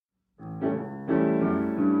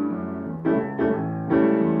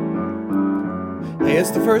Hey,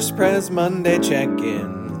 it's the First Pres Monday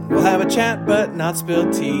check-in. We'll have a chat but not spill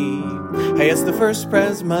tea. Hey, it's the First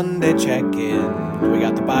Pres Monday check-in. We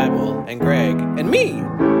got the Bible and Greg and me.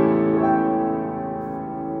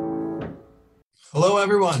 Hello,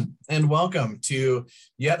 everyone, and welcome to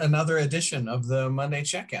yet another edition of the Monday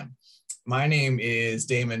check-in. My name is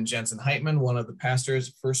Damon Jensen Heitman, one of the pastors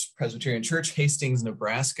of First Presbyterian Church, Hastings,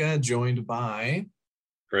 Nebraska, joined by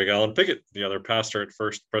Greg Allen Pickett, the other pastor at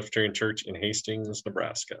First Presbyterian Church in Hastings,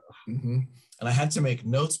 Nebraska. And I had to make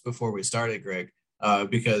notes before we started, Greg,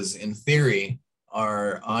 because in theory,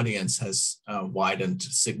 our audience has widened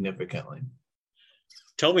significantly.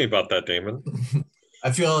 Tell me about that, Damon.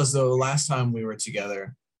 I feel as though last time we were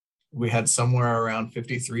together, we had somewhere around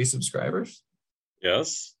 53 subscribers.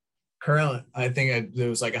 Yes. Currently, I think it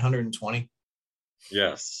was like 120.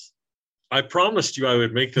 Yes. I promised you I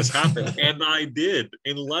would make this happen, and I did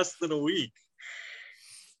in less than a week.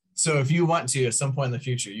 So if you want to, at some point in the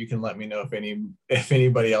future, you can let me know if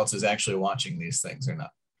anybody else is actually watching these things or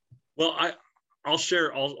not. Well, I'll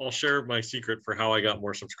share my secret for how I got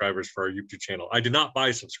more subscribers for our YouTube channel. I did not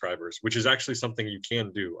buy subscribers, which is actually something you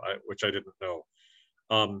can do, which I didn't know.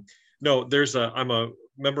 No, I'm a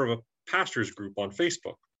member of a pastors group on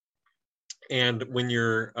Facebook, and when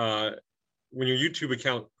your YouTube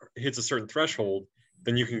account hits a certain threshold,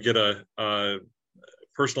 then you can get a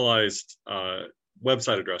personalized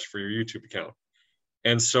website address for your YouTube account.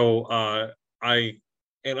 And so I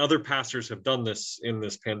and other pastors have done this in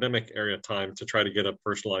this pandemic area time to try to get a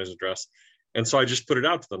personalized address. And so I just put it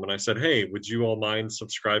out to them and I said, hey, would you all mind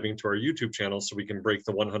subscribing to our YouTube channel so we can break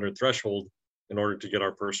the 100 threshold in order to get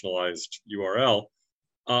our personalized URL?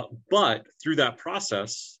 But through that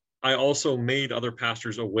process, I also made other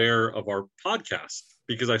pastors aware of our podcast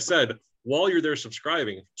because I said, while you're there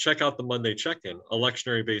subscribing, check out the Monday Check-In, a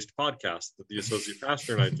lectionary-based podcast that the associate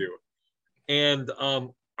pastor and I do. And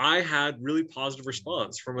I had really positive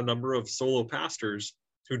response from a number of solo pastors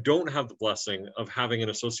who don't have the blessing of having an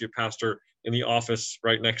associate pastor in the office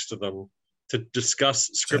right next to them to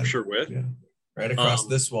discuss scripture with. Yeah. Right across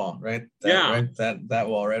this wall, right? That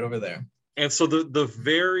wall right over there. And so the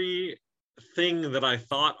very thing that I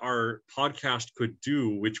thought our podcast could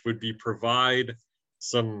do, which would be provide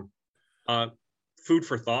some food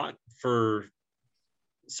for thought for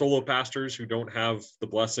solo pastors who don't have the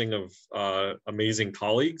blessing of amazing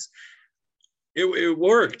colleagues, it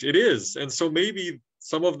worked. It is. And so maybe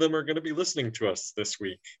some of them are going to be listening to us this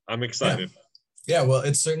week. I'm excited. Yeah, well,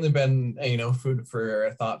 it's certainly been, food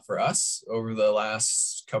for thought for us over the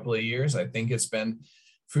last couple of years. I think it's been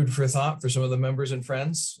food for thought for some of the members and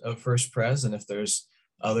friends of First Pres. And if there's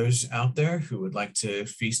others out there who would like to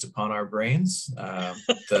feast upon our brains,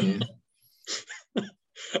 then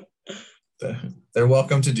they're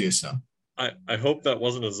welcome to do so. I hope that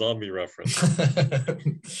wasn't a zombie reference.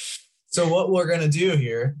 So what we're going to do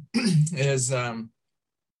here is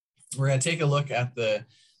we're going to take a look at the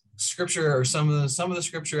scripture, or some of the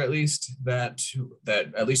scripture at least that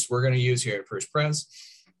at least we're going to use here at First Pres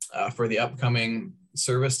for the upcoming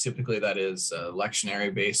service. Typically that is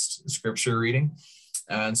lectionary based scripture reading.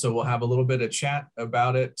 And so we'll have a little bit of chat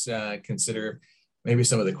about it, consider maybe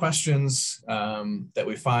some of the questions that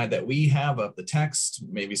we find that we have of the text,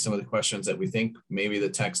 maybe some of the questions that we think maybe the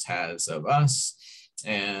text has of us,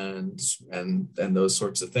 and those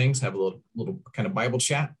sorts of things. Have a little kind of Bible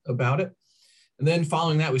chat about it. And then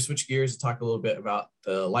following that, we switch gears to talk a little bit about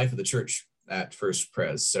the life of the church at First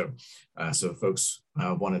Pres. So if folks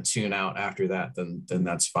want to tune out after that, then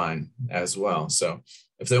that's fine as well. So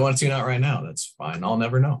if they want to tune out right now, that's fine. I'll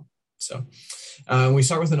never know. So we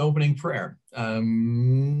start with an opening prayer.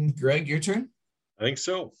 Greg, your turn. I think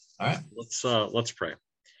so. All right. Let's pray.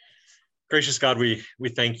 Gracious God, we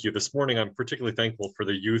thank you. This morning, I'm particularly thankful for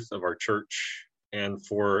the youth of our church and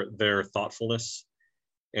for their thoughtfulness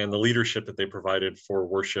and the leadership that they provided for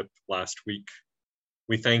worship last week.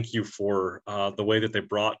 We thank you for the way that they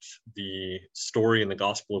brought the story in the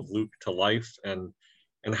Gospel of Luke to life, and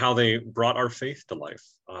how they brought our faith to life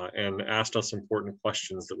and asked us important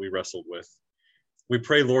questions that we wrestled with. We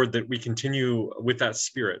pray, Lord, that we continue with that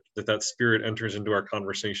spirit enters into our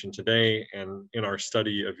conversation today and in our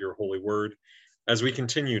study of your holy word as we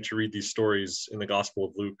continue to read these stories in the Gospel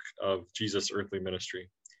of Luke of Jesus' earthly ministry.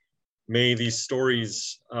 May these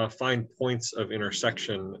stories find points of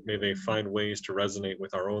intersection. May they find ways to resonate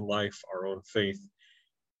with our own life, our own faith.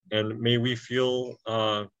 And may we feel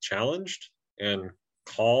challenged and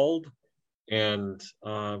called and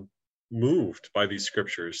moved by these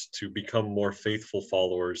scriptures to become more faithful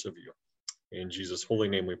followers of you. In Jesus' holy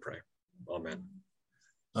name we pray. Amen.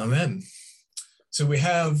 Amen. So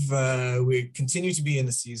we continue to be in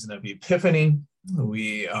the season of Epiphany.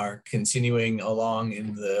 We are continuing along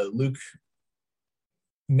in the Luke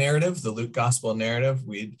narrative, the Luke gospel narrative.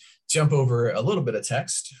 We jump over a little bit of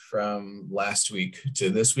text from last week to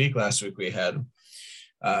this week. Last week we had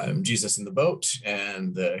Jesus in the boat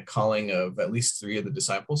and the calling of at least three of the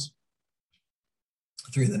disciples,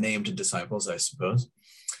 three of the named disciples, I suppose.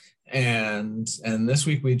 And this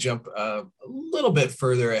week we jump a little bit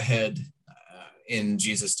further ahead in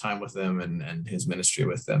Jesus' time with them and his ministry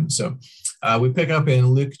with them. So we pick up in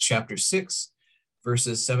Luke chapter 6,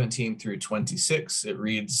 verses 17 through 26. It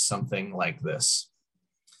reads something like this.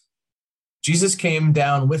 Jesus came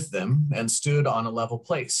down with them and stood on a level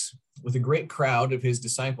place with a great crowd of his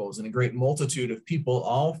disciples and a great multitude of people,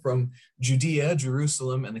 all from Judea,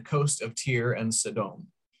 Jerusalem, and the coast of Tyre and Sidon.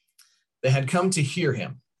 They had come to hear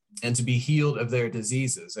him and to be healed of their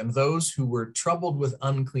diseases, and those who were troubled with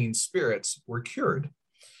unclean spirits were cured.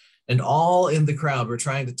 And all in the crowd were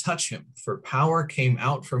trying to touch him, for power came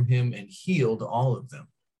out from him and healed all of them.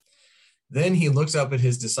 Then he looked up at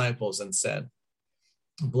his disciples and said,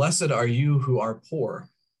 "Blessed are you who are poor,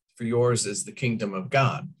 for yours is the kingdom of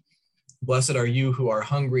God. Blessed are you who are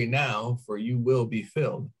hungry now, for you will be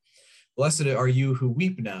filled. Blessed are you who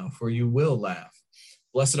weep now, for you will laugh.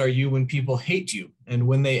 Blessed are you when people hate you, and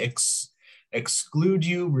when they exclude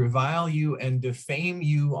you, revile you, and defame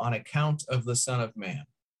you on account of the Son of Man.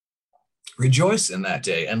 Rejoice in that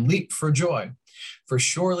day and leap for joy, for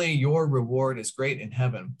surely your reward is great in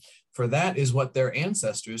heaven, for that is what their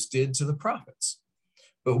ancestors did to the prophets.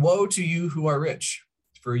 But woe to you who are rich,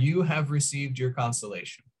 for you have received your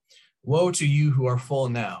consolation. Woe to you who are full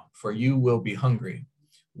now, for you will be hungry.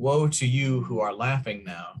 Woe to you who are laughing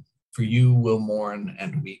now, for you will mourn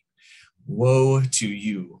and weep. Woe to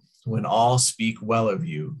you when all speak well of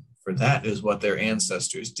you, for that is what their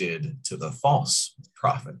ancestors did to the false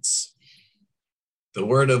prophets." The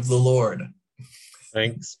word of the Lord.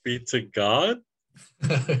 Thanks be to God.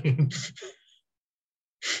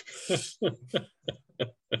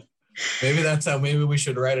 Maybe we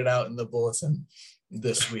should write it out in the bulletin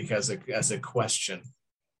this week as a question.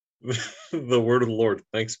 The word of the Lord.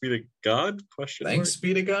 Thanks be to God? Thanks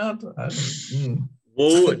be to God.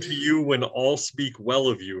 Woe to you when all speak well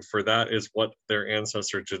of you, for that is what their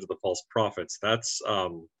ancestors did to the false prophets. That's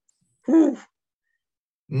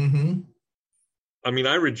I mean,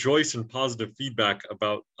 I rejoice in positive feedback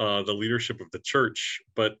about the leadership of the church,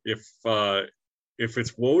 but if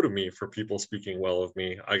it's woe to me for people speaking well of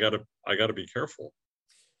me, I gotta be careful.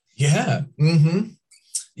 Yeah.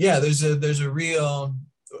 Yeah, there's a real,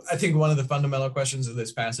 I think one of the fundamental questions of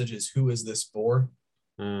this passage is, who is this for?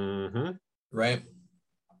 Right?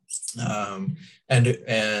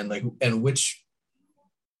 And which,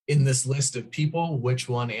 in this list of people, which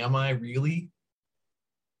one am I really?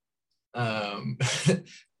 And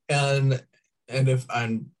if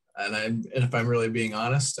I'm really being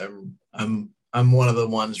honest, I'm one of the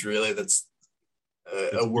ones really that's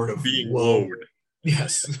a word of being woe. Woed.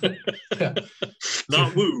 Yes. Yeah.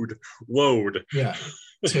 Not wooed, woed. Yeah.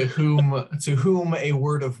 To whom a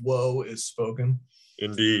word of woe is spoken.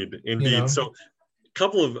 Indeed. So a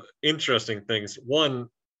couple of interesting things. One,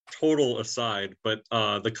 total aside, but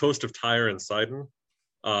the coast of Tyre and Sidon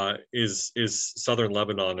is southern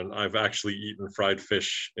Lebanon, and I've actually eaten fried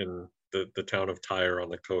fish in the town of Tyre on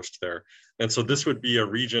the coast there. And so this would be a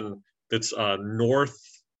region that's northwest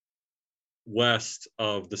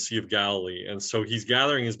of the Sea of Galilee. And so he's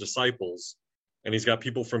gathering his disciples, and he's got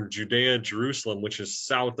people from Judea, Jerusalem, which is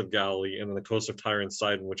south of Galilee, and then the coast of Tyre and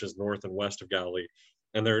Sidon, which is north and west of Galilee.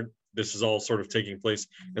 And this is all sort of taking place.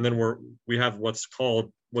 And then we have what's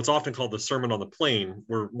often called the Sermon on the Plain.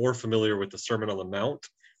 We're more familiar with the Sermon on the Mount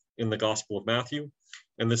in the Gospel of Matthew,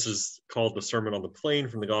 and this is called the Sermon on the Plain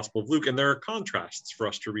from the Gospel of Luke. And there are contrasts for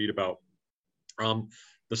us to read about.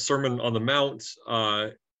 The Sermon on the Mount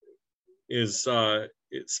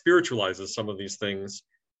it spiritualizes some of these things,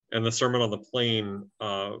 and the Sermon on the Plain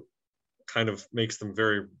kind of makes them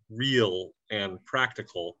very real and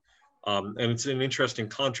practical. And it's an interesting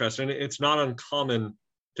contrast, and it's not uncommon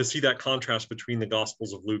to see that contrast between the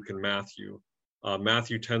Gospels of Luke and Matthew.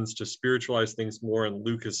 Matthew tends to spiritualize things more, and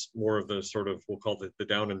Luke is more of the sort of, we'll call it the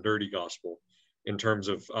down and dirty gospel, in terms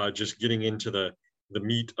of just getting into the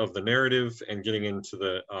meat of the narrative and getting into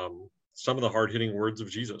the some of the hard-hitting words of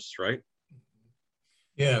Jesus, right?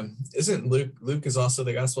 Yeah. Isn't Luke is also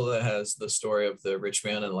the gospel that has the story of the rich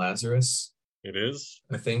man and Lazarus? It is,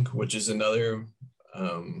 I think, which is another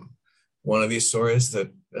one of these stories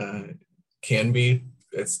that can be,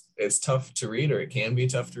 it's tough to read, or it can be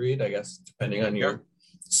tough to read, I guess, depending on your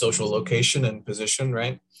social location and position,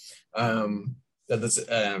 right? That's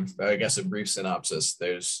I guess a brief synopsis.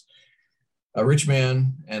 There's a rich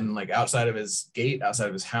man, and like outside of his gate, outside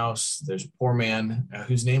of his house, there's a poor man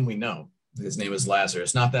whose name we know. His name is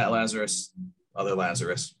Lazarus, not that Lazarus, other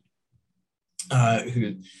Lazarus,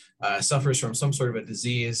 who suffers from some sort of a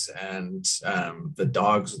disease, and the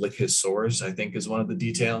dogs lick his sores, I think is one of the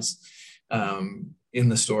details in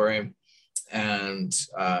the story. And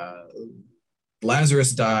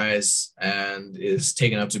Lazarus dies and is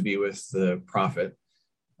taken up to be with the prophet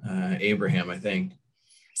Abraham, I think.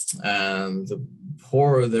 And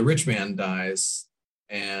the rich man dies,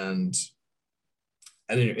 and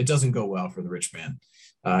it doesn't go well for the rich man.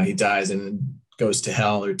 He dies and goes to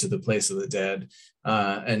hell, or to the place of the dead.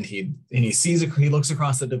 And he looks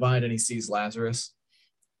across the divide and he sees Lazarus,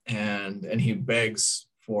 and he begs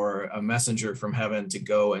for a messenger from heaven to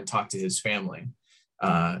go and talk to his family.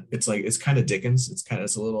 It's kind of Dickens.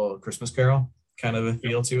 It's a little Christmas Carol kind of a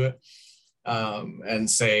feel to it. And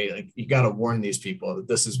say, like, you got to warn these people that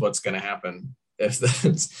this is what's going to happen if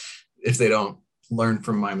they don't learn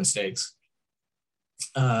from my mistakes.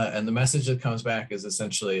 And the message that comes back is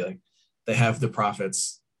essentially like, they have the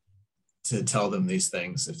prophets to tell them these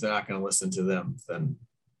things. If they're not going to listen to them, then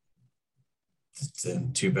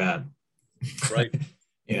too bad. Right.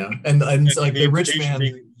 And like the rich man,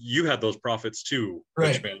 you had those prophets too,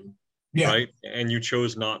 right. Rich man. Yeah. Right. And you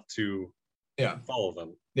chose not to follow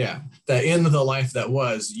them. Yeah. That in the life that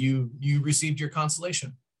was, you received your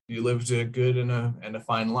consolation. You lived a good and a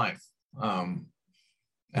fine life. And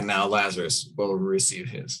now Lazarus will receive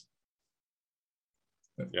his.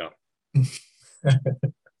 Yeah.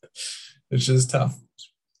 Which is tough.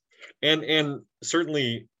 And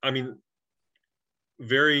certainly, I mean,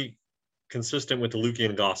 very consistent with the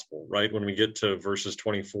Lukean gospel, right? When we get to verses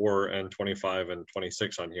 24 and 25 and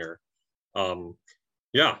 26 on here.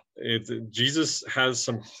 Jesus has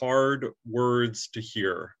some hard words to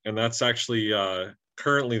hear. And that's actually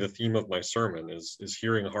currently the theme of my sermon is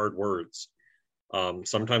hearing hard words.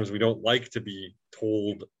 Sometimes we don't like to be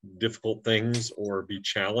told difficult things or be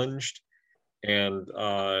challenged. And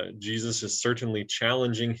Jesus is certainly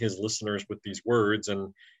challenging his listeners with these words.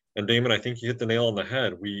 And Damon, I think you hit the nail on the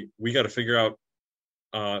head. We got to figure out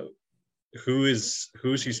who's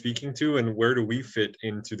he speaking to, and where do we fit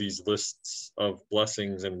into these lists of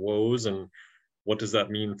blessings and woes, and what does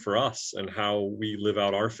that mean for us, and how we live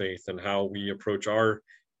out our faith, and how we approach our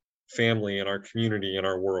family and our community and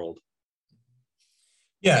our world.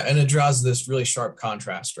 Yeah, and it draws this really sharp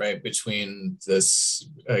contrast, right, between this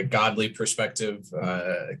godly perspective,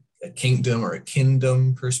 a kingdom or a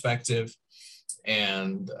kingdom perspective,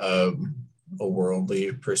 and a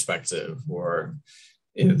worldly perspective, or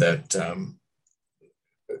that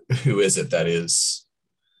who is it that is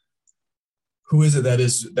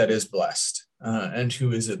blessed, and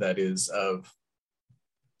who is it that is of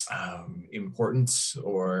importance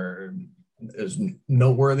or is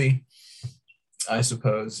noteworthy, I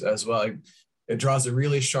suppose, as well. It draws a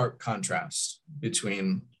really sharp contrast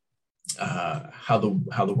between how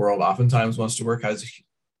the world oftentimes wants to work,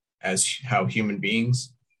 as how human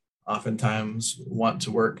beings oftentimes want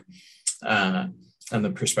to work, and the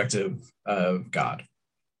perspective of God.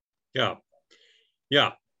 Yeah.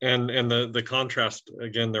 And the contrast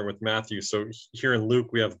again there with Matthew. So here in Luke,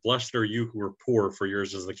 we have, blessed are you who are poor, for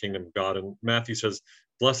yours is the kingdom of God. And Matthew says,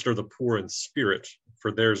 blessed are the poor in spirit,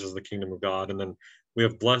 for theirs is the kingdom of God. And then we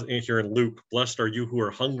have, blessed here in Luke, blessed are you who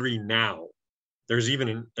are hungry now. There's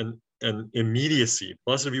even an immediacy.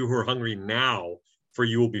 Blessed are you who are hungry now, for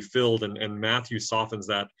you will be filled. And Matthew softens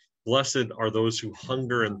that. Blessed are those who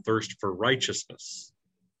hunger and thirst for righteousness,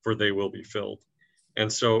 for they will be filled.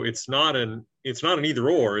 And so it's not an either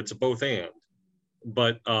or, it's a both and.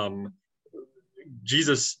 But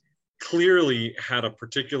Jesus clearly had a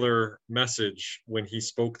particular message when he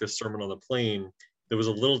spoke this Sermon on the Plain that was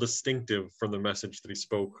a little distinctive from the message that he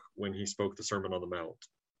spoke when he spoke the Sermon on the Mount.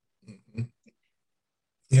 Mm-hmm.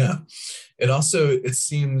 Yeah. It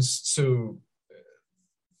seems so.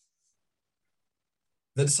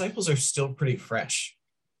 The disciples are still pretty fresh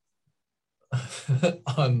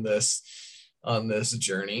on this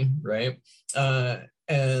journey, right?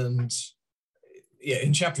 And yeah,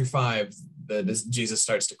 in chapter 5, Jesus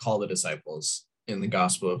starts to call the disciples in the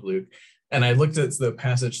Gospel of Luke. And I looked at the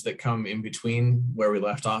passage that come in between where we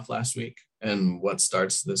left off last week and what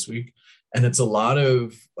starts this week, and it's a lot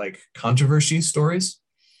of like controversy stories.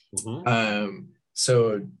 Mm-hmm.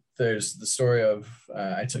 So there's the story of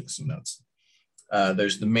I took some notes.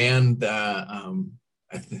 There's the man that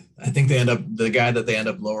I think the guy that they end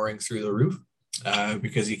up lowering through the roof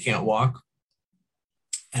because he can't walk,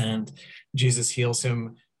 and Jesus heals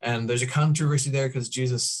him. And there's a controversy there because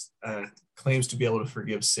Jesus claims to be able to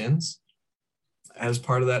forgive sins. as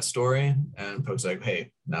part of that story. And Pope's like,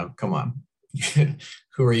 hey, now come on.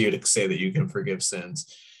 Who are you to say that you can forgive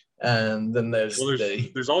sins? And then there's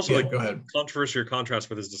also go ahead. Controversy or contrast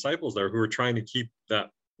with his disciples there who are trying to keep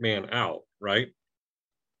that man out, right?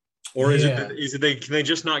 Or is it can they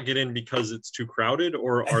just not get in because it's too crowded,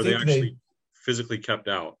 or are they actually physically kept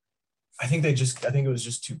out? I think it was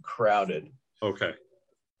just too crowded. Okay.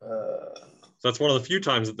 So that's one of the few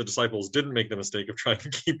times that the disciples didn't make the mistake of trying to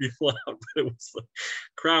keep people out, but it was the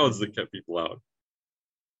crowds that kept people out.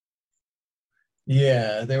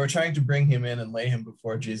 Yeah, they were trying to bring him in and lay him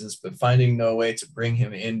before Jesus, but finding no way to bring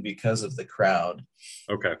him in because of the crowd.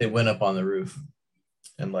 Okay. They went up on the roof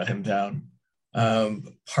and let him down.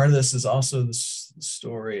 Part of this is also the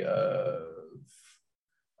story of,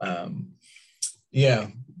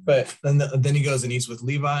 but then he goes and eats with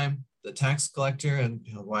Levi, the tax collector, and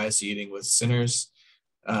why is he eating with sinners?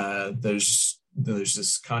 There's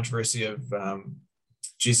this controversy of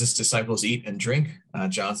Jesus' disciples eat and drink.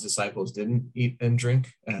 John's disciples didn't eat and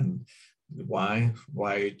drink, and why?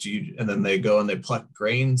 Why do you? And then they go and they pluck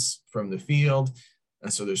grains from the field,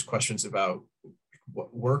 and so there's questions about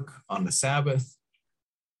what work on the Sabbath.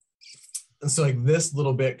 And so like this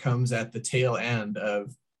little bit comes at the tail end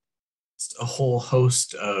of a whole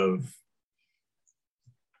host of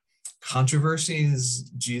controversies.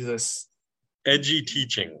 Jesus, edgy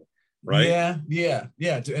teaching, right? Yeah.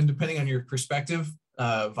 And depending on your perspective,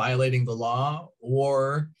 violating the law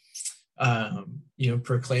or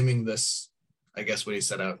proclaiming this, I guess what he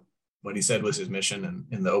said was his mission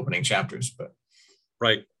in the opening chapters, but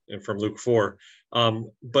right. And from Luke 4.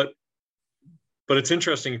 But it's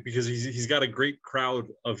interesting because he's got a great crowd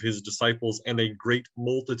of his disciples and a great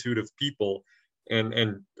multitude of people.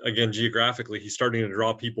 And again, geographically, he's starting to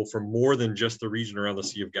draw people from more than just the region around the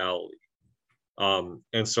Sea of Galilee.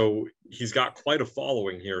 And so he's got quite a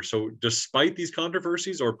following here. So despite these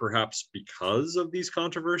controversies, or perhaps because of these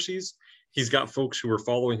controversies, he's got folks who are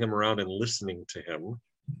following him around and listening to him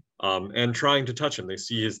and trying to touch him. They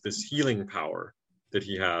see this healing power that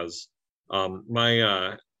he has.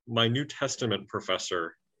 My New Testament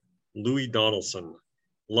professor, Louis Donaldson,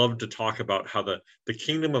 loved to talk about how the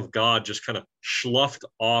kingdom of God just kind of sloughed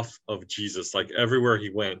off of Jesus, like everywhere he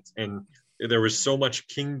went. And there was so much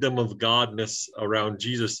kingdom of Godness around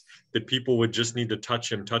Jesus that people would just need to touch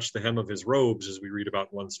the hem of his robes, as we read about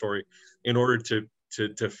in one story, in order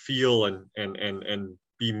to feel and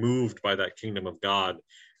be moved by that kingdom of God.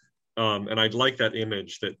 And I'd like that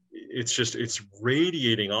image that it's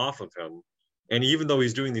radiating off of him. And even though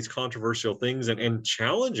he's doing these controversial things and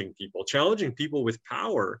challenging people with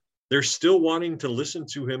power, they're still wanting to listen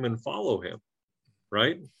to him and follow him,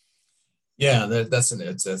 right? Yeah, that's an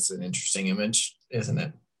interesting image, isn't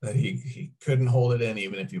it? That he couldn't hold it in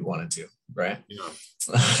even if he wanted to, right? Yeah.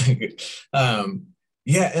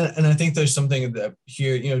 And I think there's something that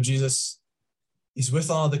here, Jesus, he's with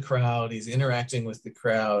all the crowd, he's interacting with the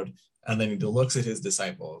crowd, and then he looks at his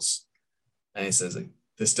disciples and he says, like,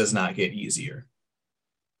 this does not get easier.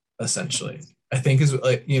 Essentially, I think is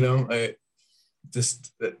like,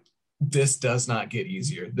 this does not get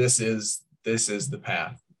easier. This is the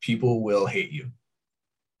path. People will hate you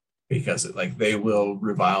because they will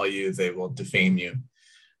revile you, they will defame you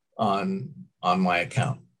on my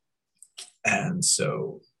account, and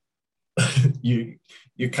so you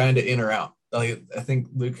kind of in or out. I think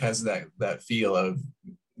Luke has that feel of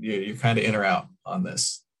you're kind of in or out on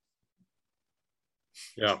this.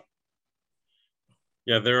 Yeah,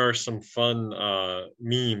 there are some fun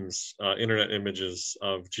memes, internet images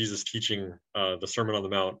of Jesus teaching the Sermon on the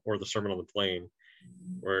Mount or the Sermon on the Plain,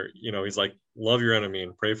 where he's like, love your enemy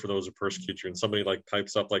and pray for those who persecute you, and somebody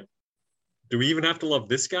types up do we even have to love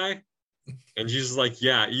this guy? And Jesus is like,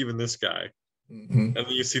 yeah, even this guy. Mm-hmm. And then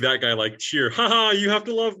you see that guy cheer, haha, you have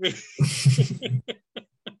to love me.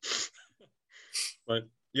 But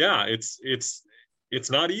yeah, it's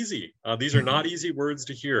not easy. These are not easy words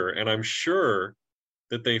to hear, and I'm sure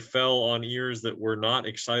that they fell on ears that were not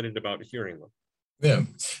excited about hearing them. Yeah, and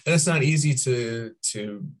it's not easy to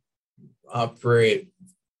operate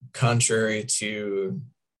contrary to.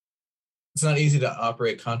 It's not easy to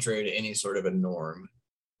operate contrary to any sort of a norm,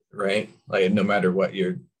 right? No matter what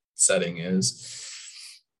your setting is,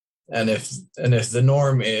 and if the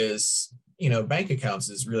norm is bank accounts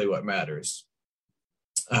is really what matters.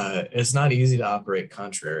 It's not easy to operate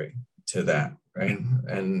contrary to that, right?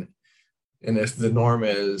 And if the norm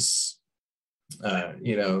is,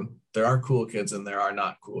 there are cool kids and there are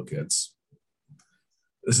not cool kids.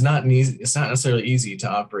 It's not necessarily easy to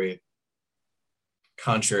operate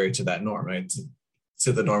contrary to that norm, right?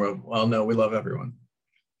 To the norm of, well, no, we love everyone.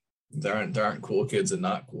 there aren't cool kids and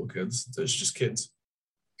not cool kids. There's just kids.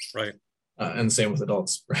 Right. And same with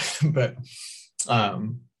adults. But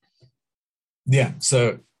yeah,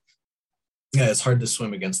 so yeah, it's hard to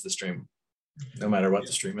swim against the stream, no matter what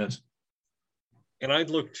the stream is. And I'd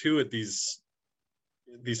look too at these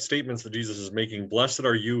statements that Jesus is making. Blessed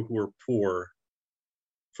are you who are poor,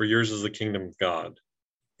 for yours is the kingdom of God.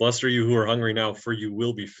 Blessed are you who are hungry now, for you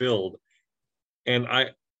will be filled. And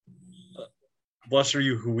blessed are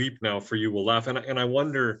you who weep now, for you will laugh. And I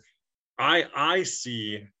wonder, I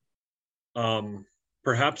see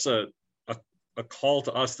perhaps a call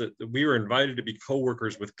to us that we are invited to be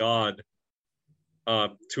co-workers with God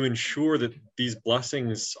to ensure that these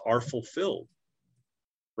blessings are fulfilled,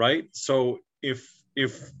 right? So if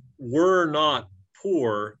we're not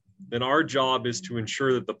poor, then our job is to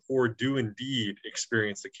ensure that the poor do indeed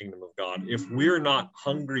experience the kingdom of God. If we're not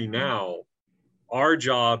hungry now, our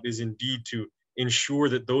job is indeed to ensure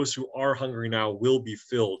that those who are hungry now will be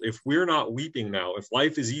filled. If we're not weeping now, if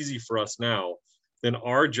life is easy for us now, then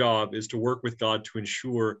our job is to work with God to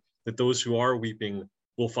ensure that those who are weeping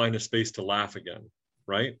will find a space to laugh again,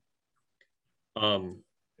 right?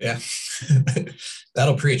 Yeah,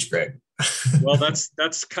 that'll preach, Greg. Well,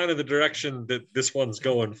 that's kind of the direction that this one's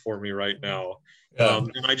going for me right now. Yeah.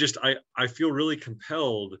 And I feel really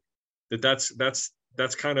compelled that's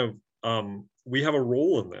kind of we have a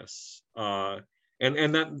role in this, and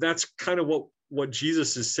that's kind of what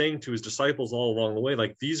Jesus is saying to his disciples all along the way.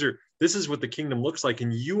 Like this is what the kingdom looks like,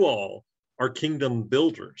 and you all are kingdom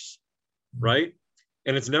builders, right?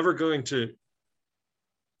 And it's never going to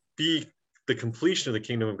be the completion of the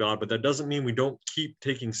kingdom of God, but that doesn't mean we don't keep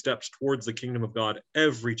taking steps towards the kingdom of God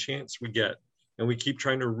every chance we get, and we keep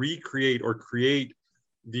trying to recreate or create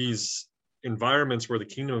these environments where the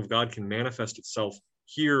kingdom of God can manifest itself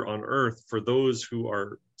here on earth for those who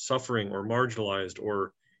are suffering or marginalized,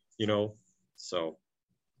 or so.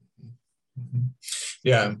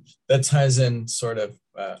 Yeah, that ties in sort of.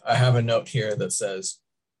 I have a note here that says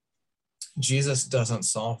Jesus doesn't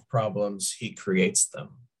solve problems, he creates them.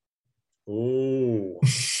 Oh,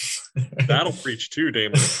 that'll preach too,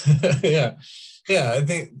 Damon. Yeah, I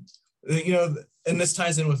think and this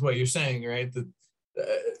ties in with what you're saying, right? That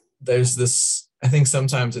there's this. I think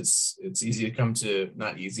sometimes it's easy to come to,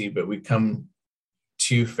 not easy, but we come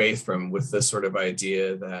to faith with this sort of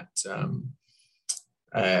idea that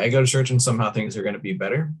I go to church and somehow things are going to be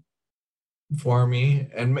better for me,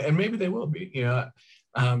 and maybe they will be,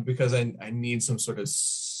 because I need some sort of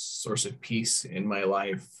source of peace in my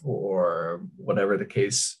life, or whatever the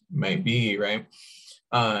case might be, right?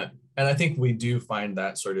 And I think we do find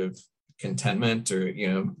that sort of contentment, or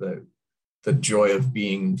the joy of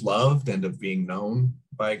being loved and of being known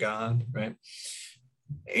by God, right?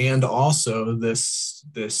 And also this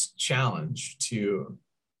challenge to,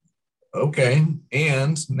 okay,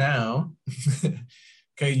 and now,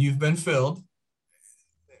 okay, you've been filled,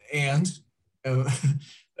 and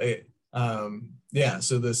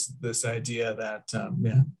so this idea that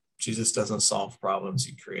Jesus doesn't solve problems,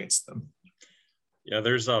 he creates them. Yeah,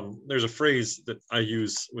 there's a phrase that I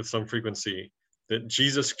use with some frequency, that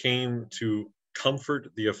Jesus came to comfort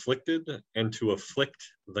the afflicted and to afflict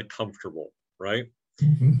the comfortable, right?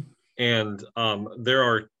 Mm-hmm. And there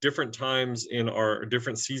are different times in our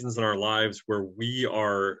different seasons in our lives where we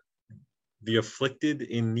are the afflicted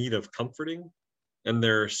in need of comforting, and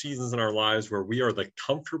there are seasons in our lives where we are the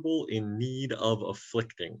comfortable in need of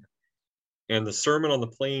afflicting. And the Sermon on the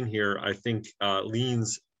Plain here, I think,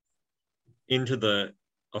 leans into the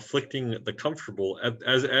afflicting the comfortable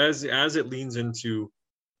as it leans into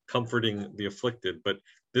comforting the afflicted. But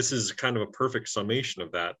this is kind of a perfect summation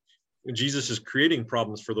of that. Jesus is creating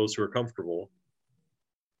problems for those who are comfortable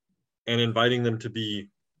and inviting them to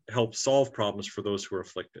help solve problems for those who are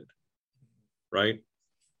afflicted, right?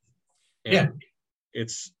 And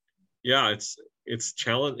it's challenging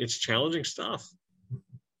stuff.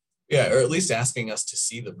 Yeah, or at least asking us to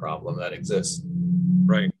see the problem that exists.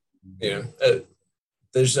 Right.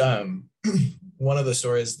 There's one of the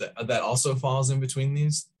stories that also falls in between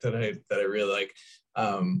these that I really like.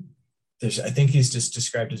 I think he's just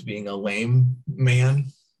described as being a lame man.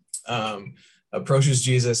 Approaches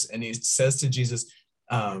Jesus and he says to Jesus,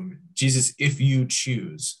 Jesus, if you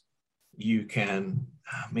choose, you can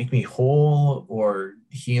make me whole or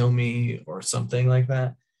heal me or something like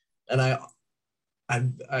that. And I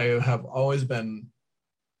have always been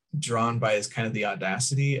drawn by his kind of the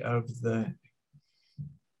audacity of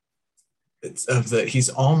he's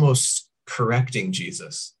almost correcting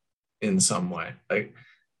Jesus in some way. Like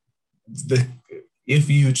if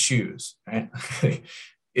you choose, right?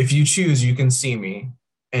 If you choose, you can see me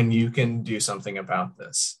and you can do something about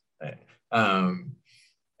this. Right?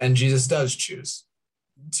 And Jesus does choose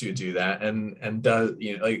to do that, and does,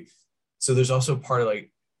 like, so there's also part of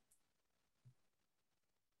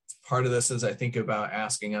this is, I think, about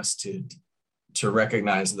asking us to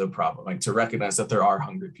recognize the problem, like to recognize that there are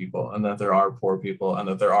hungry people and that there are poor people and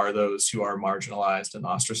that there are those who are marginalized and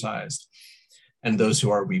ostracized and those who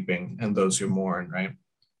are weeping and those who mourn, right?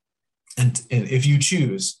 And if you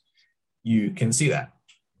choose, you can see that,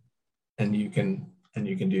 and you can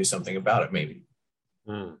do something about it, maybe.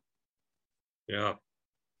 Yeah.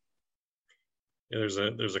 There's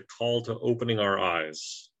a call to opening our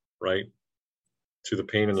eyes, right, to the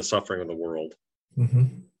pain and the suffering of the world.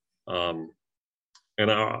 And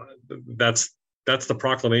that's the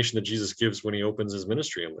proclamation that Jesus gives when he opens his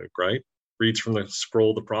ministry in Luke, right? Reads from the scroll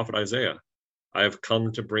of the prophet Isaiah. I have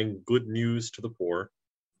come to bring good news to the poor,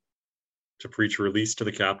 to preach release to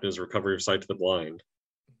the captives, recovery of sight to the blind.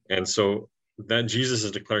 And so that Jesus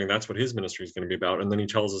is declaring that's what his ministry is going to be about. And then he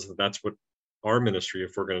tells us that that's what our ministry,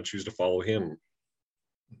 if we're going to choose to follow him,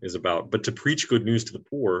 is about. But to preach good news to the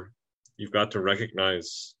poor, you've got to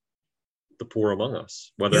recognize the poor among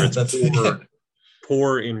us, whether it's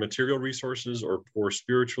poor in material resources or poor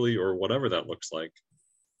spiritually or whatever that looks like.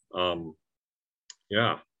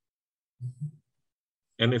 Yeah.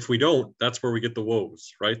 And if we don't, that's where we get the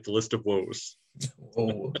woes, right? The list of woes.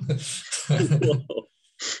 Whoa.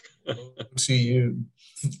 To you,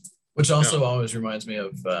 which also always reminds me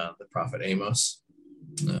of the prophet Amos.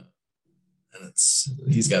 And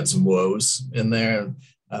he's got some woes in there.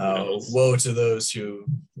 Woe to those who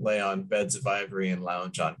lay on beds of ivory and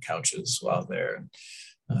lounge on couches while their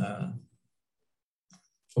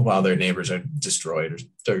neighbors are destroyed,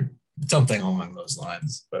 or something along those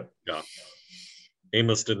lines. But yeah,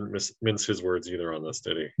 Amos didn't mince his words either on this,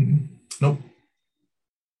 did he? Nope.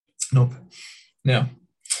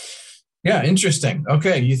 Yeah, interesting.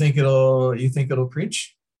 Okay, you think it'll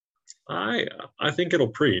preach? I think it'll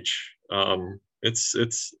preach. It's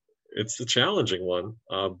a challenging one,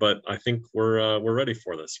 but I think we're ready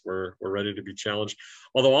for this. We're ready to be challenged.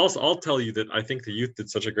 Although I'll tell you that I think the youth did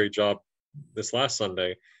such a great job this last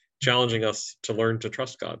Sunday, challenging us to learn to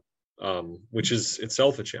trust God, which is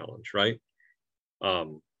itself a challenge, right?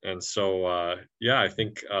 And so I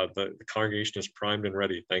think the congregation is primed and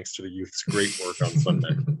ready thanks to the youth's great work on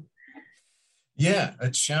Sunday. Yeah, a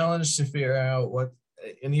challenge to figure out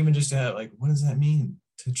and even just to have, like, what does that mean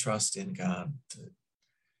to trust in God?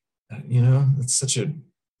 It's such a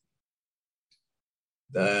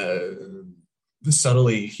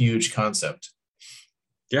subtly huge concept.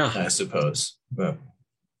 Yeah, I suppose. But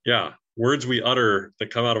yeah, words we utter that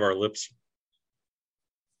come out of our lips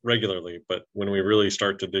regularly, but when we really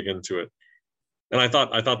start to dig into it, and I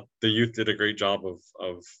thought the youth did a great job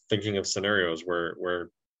of thinking of scenarios where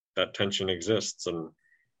that tension exists, and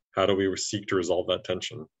how do we seek to resolve that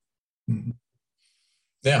tension.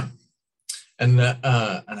 Yeah. And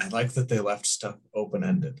I like that they left stuff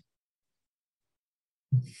open-ended.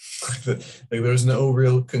 Like there was no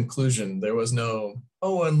real conclusion. There was no,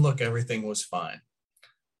 and look, everything was fine,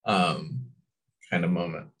 kind of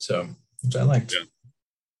moment. So, which I liked. Yeah.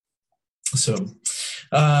 So,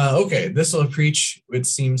 okay, this will preach. It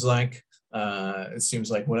seems like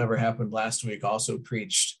whatever happened last week also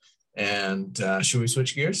preached. And should we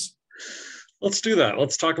switch gears? Let's do that.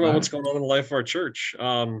 Let's talk about what's going on in the life of our church.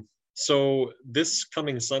 So this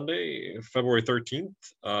coming Sunday, February 13th,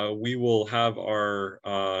 we will have our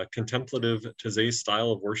contemplative Taizé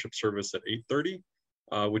style of worship service at 8:30,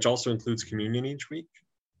 which also includes communion each week.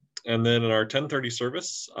 And then in our 10:30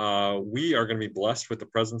 service, we are going to be blessed with the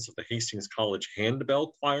presence of the Hastings College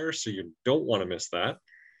Handbell Choir, so you don't want to miss that.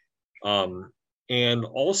 And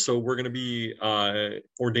also, we're going to be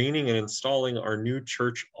ordaining and installing our new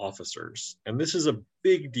church officers. And this is a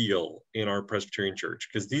big deal in our Presbyterian church,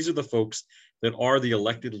 because these are the folks that are the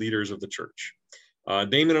elected leaders of the church.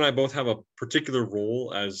 Damon and I both have a particular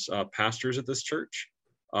role as pastors at this church,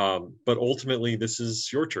 but ultimately, this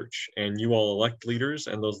is your church, and you all elect leaders,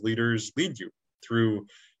 and those leaders lead you through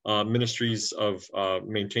ministries of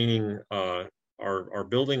maintaining our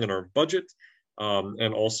building and our budget,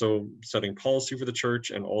 and also setting policy for the church,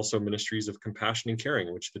 and also ministries of compassion and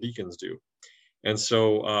caring, which the deacons do. And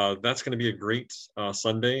so that's going to be a great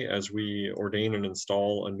Sunday as we ordain and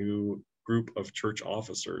install a new group of church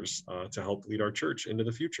officers to help lead our church into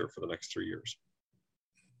the future for the next 3 years.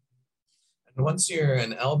 And once you're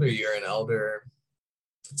an elder,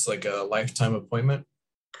 it's like a lifetime appointment.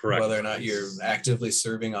 Correct. Whether or not you're actively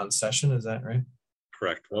serving on session, is that right?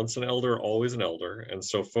 Correct. Once an elder, always an elder. And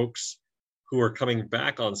so folks who are coming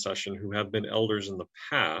back on session who have been elders in the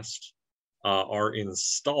past are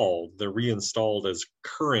installed. They're reinstalled as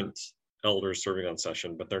current elders serving on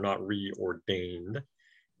session, but they're not reordained.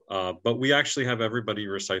 But we actually have everybody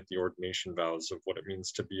recite the ordination vows of what it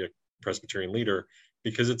means to be a Presbyterian leader,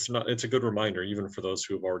 because it's a good reminder, even for those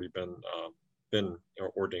who have already been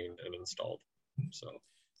ordained and installed. So,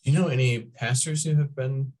 do you know any pastors who have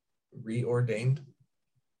been reordained?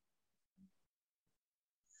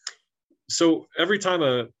 So every time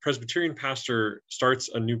a Presbyterian pastor starts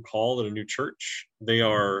a new call at a new church, they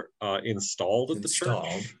are installed at the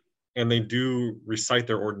church, and they do recite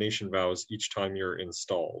their ordination vows each time you're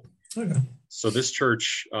installed. Okay. So this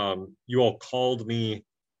church, you all called me,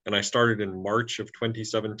 and I started in March of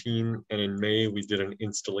 2017, and in May we did an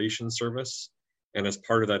installation service. And as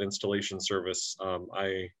part of that installation service,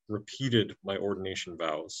 I repeated my ordination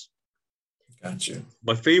vows. Gotcha.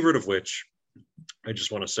 My favorite of which, I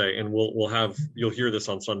just want to say, and you'll hear this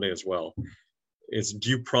on Sunday as well, is, do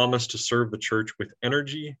you promise to serve the church with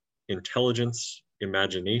energy, intelligence,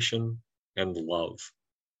 imagination, and love?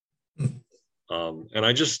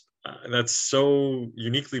 And that's so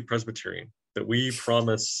uniquely Presbyterian, that we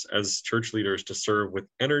promise as church leaders to serve with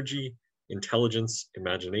energy, intelligence,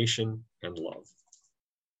 imagination, and love.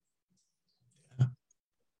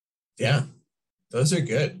 Yeah, those are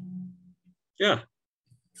good. Yeah.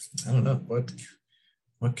 I don't know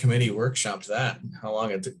what committee workshopped that, how long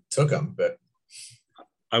it took them, but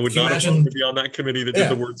I would not imagine to be on that committee that did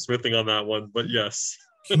the wordsmithing on that one, but yes.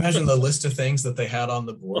 Can you imagine the list of things that they had on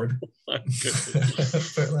the board?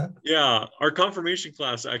 Yeah, our confirmation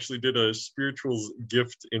class actually did a spirituals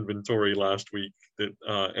gift inventory last week,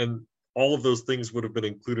 and all of those things would have been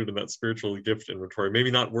included in that spiritual gift inventory.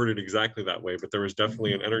 Maybe not worded exactly that way, but there was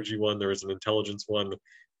definitely an energy one, there was an intelligence one,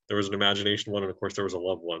 there was an imagination one, and of course there was a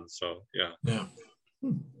love one. So yeah.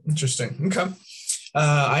 Interesting. Okay.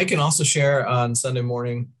 I can also share on Sunday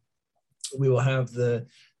morning, we will have the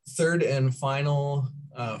third and final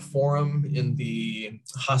forum in the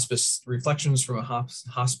Hospice Reflections from a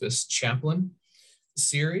Hospice Chaplain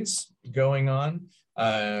series going on.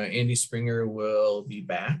 Andy Springer will be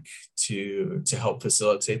back to help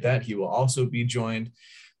facilitate that. He will also be joined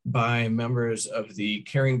by members of the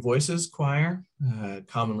Caring Voices Choir,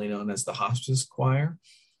 commonly known as the Hospice Choir.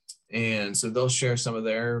 And so they'll share some of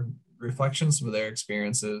their reflections, some of their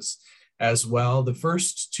experiences as well. The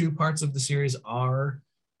first two parts of the series are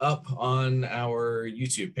up on our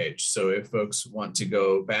YouTube page. So if folks want to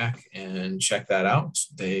go back and check that out,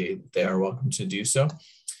 they are welcome to do so.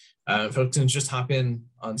 Folks can just hop in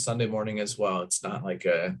on Sunday morning as well. It's not like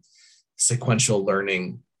a sequential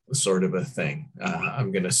learning sort of a thing.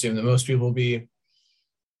 I'm going to assume that most people will be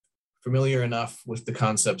familiar enough with the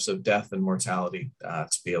concepts of death and mortality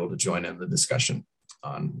to be able to join in the discussion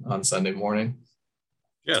on Sunday morning.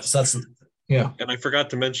 Yes. So yeah. And I forgot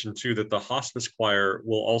to mention too that the Hospice Choir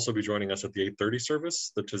will also be joining us at the 8:30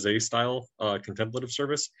 service, the Taizé style contemplative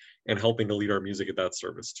service, and helping to lead our music at that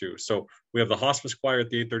service too. So we have the Hospice Choir at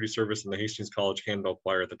the 8:30 service and the Hastings College Handbell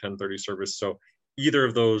Choir at the 10:30 service. So either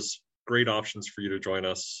of those, great options for you to join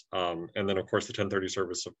us. And then of course the 10:30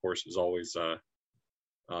 service, of course, is always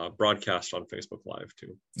broadcast on Facebook Live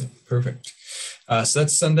too. Perfect. So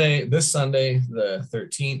that's this Sunday, the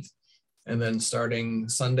 13th. And then starting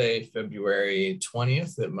Sunday, February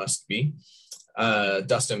 20th, it must be,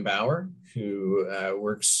 Dustin Bauer, who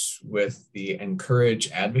works with the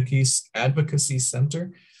Encourage Advocacy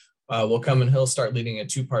Center, will come, and he'll start leading a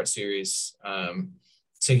two-part series,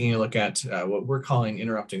 taking a look at what we're calling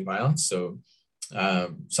interrupting violence. So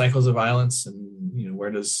cycles of violence, and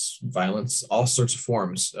where does violence, all sorts of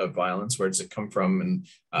forms of violence, where does it come from, and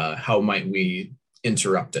how might we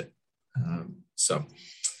interrupt it? So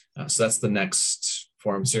that's the next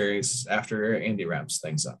forum series after Andy wraps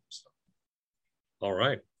things up. So. All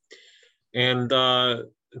right. And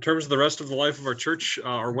in terms of the rest of the life of our church,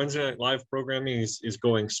 our Wednesday Night Live programming is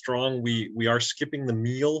going strong. We are skipping the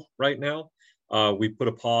meal right now. We put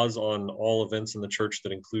a pause on all events in the church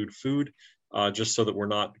that include food, just so that we're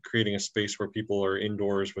not creating a space where people are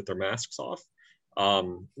indoors with their masks off.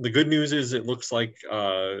 The good news is it looks like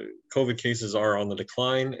COVID cases are on the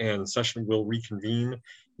decline, and session will reconvene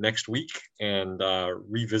next week and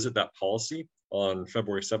revisit that policy on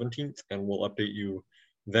February 17th, and we'll update you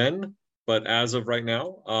then. But as of right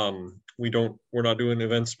now, we're not doing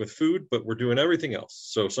events with food, but we're doing everything else.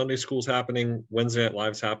 So Sunday school's happening, Wednesday Night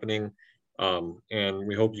Live's happening, and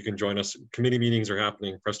we hope you can join us. Committee meetings are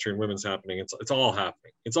happening, Presbyterian Women's happening. It's all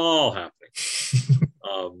happening. It's all happening.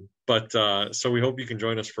 So we hope you can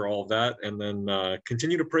join us for all of that, and then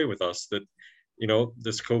continue to pray with us that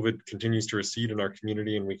this COVID continues to recede in our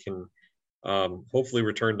community, and we can hopefully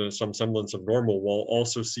return to some semblance of normal, while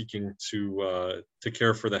also seeking to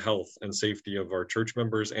care for the health and safety of our church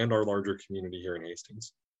members and our larger community here in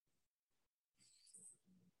Hastings.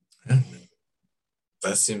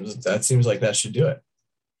 That seems like that should do it.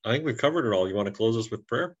 I think we've covered it all. You want to close us with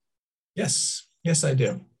prayer? Yes, I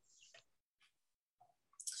do.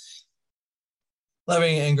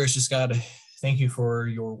 Loving and gracious God, thank you for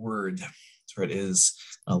your word, for it is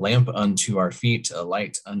a lamp unto our feet, a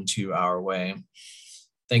light unto our way.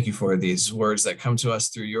 Thank you for these words that come to us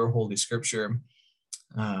through your holy scripture.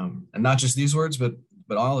 And not just these words, but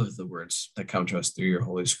all of the words that come to us through your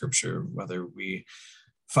holy scripture, whether we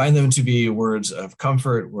find them to be words of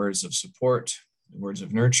comfort, words of support, words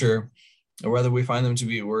of nurture, or whether we find them to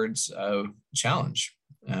be words of challenge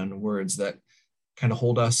and words that kind of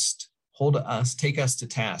hold us, take us to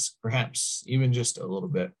task, perhaps even just a little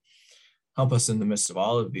bit. Help us in the midst of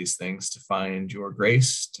all of these things to find your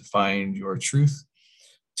grace, to find your truth,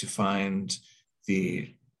 to find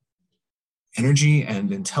the energy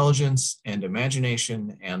and intelligence and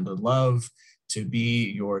imagination and the love to be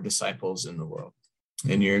your disciples in the world.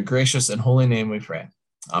 In your gracious and holy name we pray.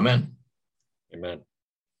 Amen. Amen.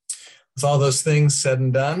 With all those things said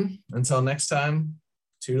and done, until next time,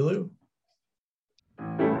 toodaloo.